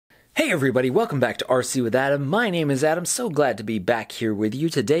Hey everybody, welcome back to RC with Adam. My name is Adam, so glad to be back here with you.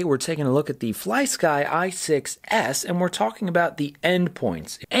 Today we're taking a look at the FlySky i6S and we're talking about the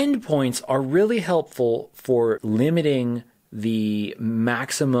endpoints. Endpoints are really helpful for limiting the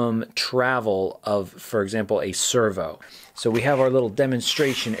maximum travel of, for example, a servo. So we have our little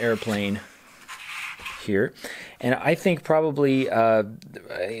demonstration airplane here, and I think probably a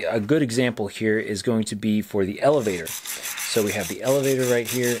good example here is going to be for the elevator. So we have the elevator right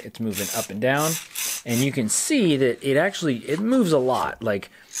here, it's moving up and down, and you can see that it moves a lot. Like,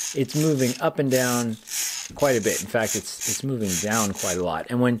 it's moving up and down quite a bit. In fact, it's moving down quite a lot.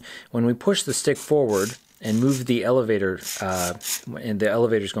 And when we push the stick forward and move the elevator, and the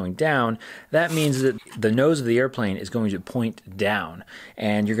elevator's going down, that means that the nose of the airplane is going to point down,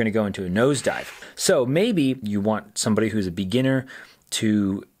 and you're going to go into a nosedive. So maybe you want somebody who's a beginner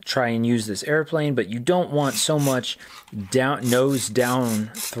to try and use this airplane, but you don't want so much nose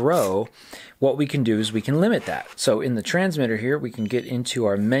down throw. What we can do is we can limit that. So in the transmitter here, we can get into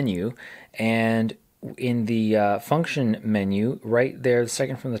our menu, and in the function menu, right there, the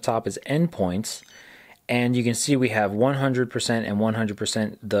second from the top is endpoints, and you can see we have 100% and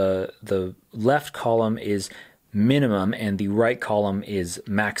 100%. The left column is minimum and the right column is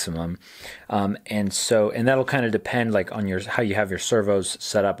maximum, and that'll kind of depend like on how you have your servos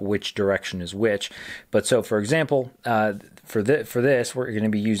set up, which direction is which. But so for example, for this we're going to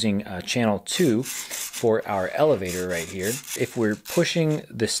be using channel 2 for our elevator right here. If we're pushing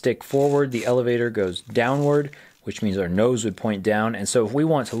the stick forward, the elevator goes downward, which means our nose would point down. And so if we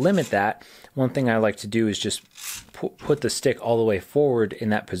want to limit that, one thing I like to do is just put the stick all the way forward in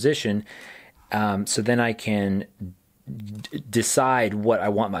that position. So then I can decide what I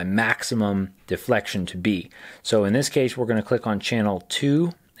want my maximum deflection to be. So in this case, we're going to click on channel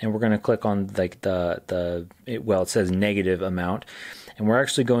 2, and we're going to click on like it says negative amount, and we're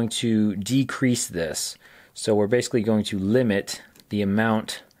actually going to decrease this. So we're basically going to limit the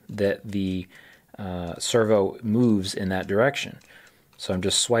amount that the servo moves in that direction. So I'm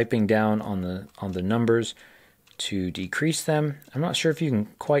just swiping down on the numbers to decrease them. I'm not sure if you can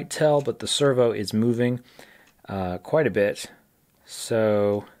quite tell, but the servo is moving quite a bit.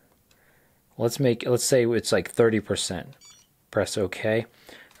 So let's say it's like 30%. Press OK,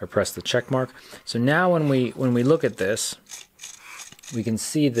 or press the check mark. So now when we look at this, we can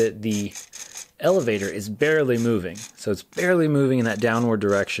see that the elevator is barely moving. So it's barely moving in that downward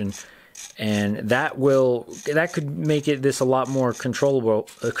direction, and that could make this a lot more controllable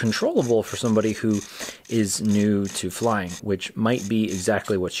for somebody who is new to flying, which might be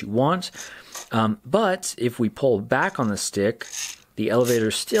exactly what you want. But if we pull back on the stick, the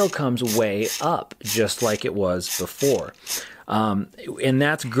elevator still comes way up, just like it was before. And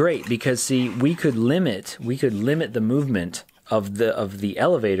that's great because, see, we could limit the movement of the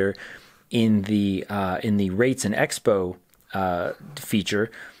elevator in the rates and expo feature,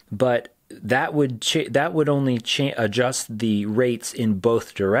 but that would only adjust the rates in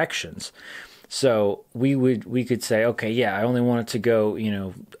both directions. So we could say, okay, yeah, I only want it to go,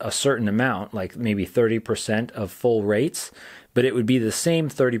 a certain amount, like maybe 30% of full rates, but it would be the same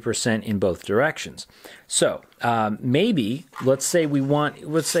 30% in both directions. So maybe let's say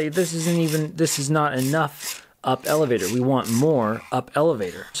this is not enough up elevator. We want more up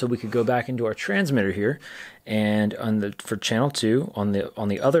elevator. So we could go back into our transmitter here, and for channel 2 on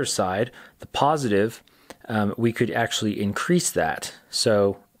the other side, the positive, we could actually increase that.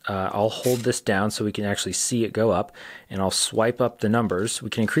 So I'll hold this down so we can actually see it go up, and I'll swipe up the numbers. We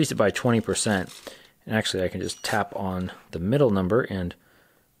can increase it by 20%, and actually I can just tap on the middle number and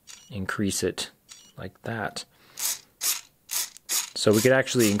increase it like that. So we could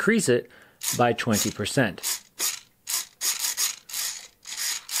actually increase it by 20%.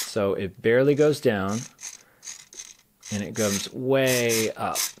 So it barely goes down, and it goes way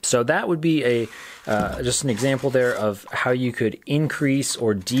up. So that would be just an example there of how you could increase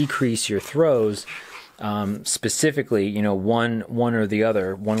or decrease your throws, specifically, one or the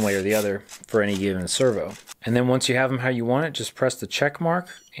other, one way or the other for any given servo. And then once you have them how you want it, just press the check mark,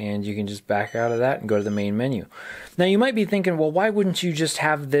 and you can just back out of that and go to the main menu. Now you might be thinking, well, why wouldn't you just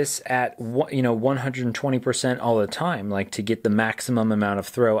have this at 120% all the time, like to get the maximum amount of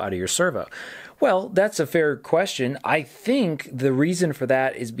throw out of your servo? Well, that's a fair question. I think the reason for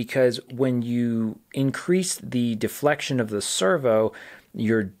that is because when you increase the deflection of the servo,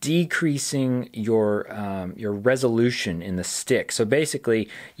 you're decreasing your resolution in the stick. So basically,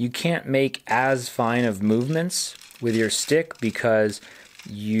 you can't make as fine of movements with your stick because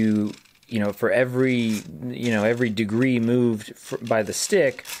for every degree moved by the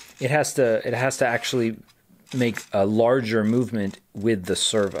stick, it has to actually make a larger movement with the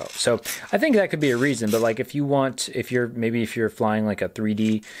servo. So I think that could be a reason, but like if you're flying like a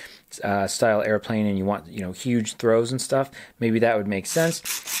 3D style airplane and you want, huge throws and stuff, maybe that would make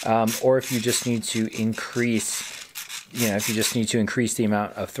sense. Or if you just need to increase, the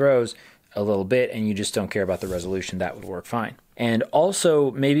amount of throws a little bit and you just don't care about the resolution, that would work fine. And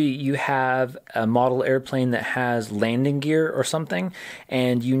also maybe you have a model airplane that has landing gear or something,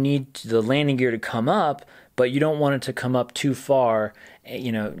 and you need the landing gear to come up, but you don't want it to come up too far,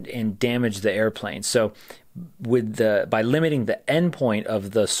 and damage the airplane. So by limiting the endpoint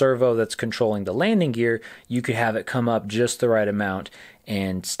of the servo that's controlling the landing gear, you could have it come up just the right amount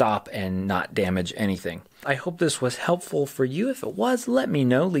and stop and not damage anything. I hope this was helpful for you. If it was, let me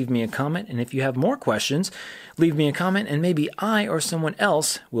know. Leave me a comment. And if you have more questions, leave me a comment and maybe I or someone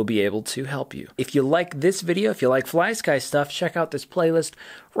else will be able to help you. If you like this video, if you like FlySky stuff, check out this playlist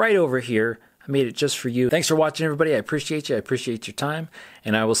right over here. I made it just for you. Thanks for watching, everybody. I appreciate you. I appreciate your time.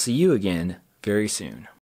 And I will see you again very soon.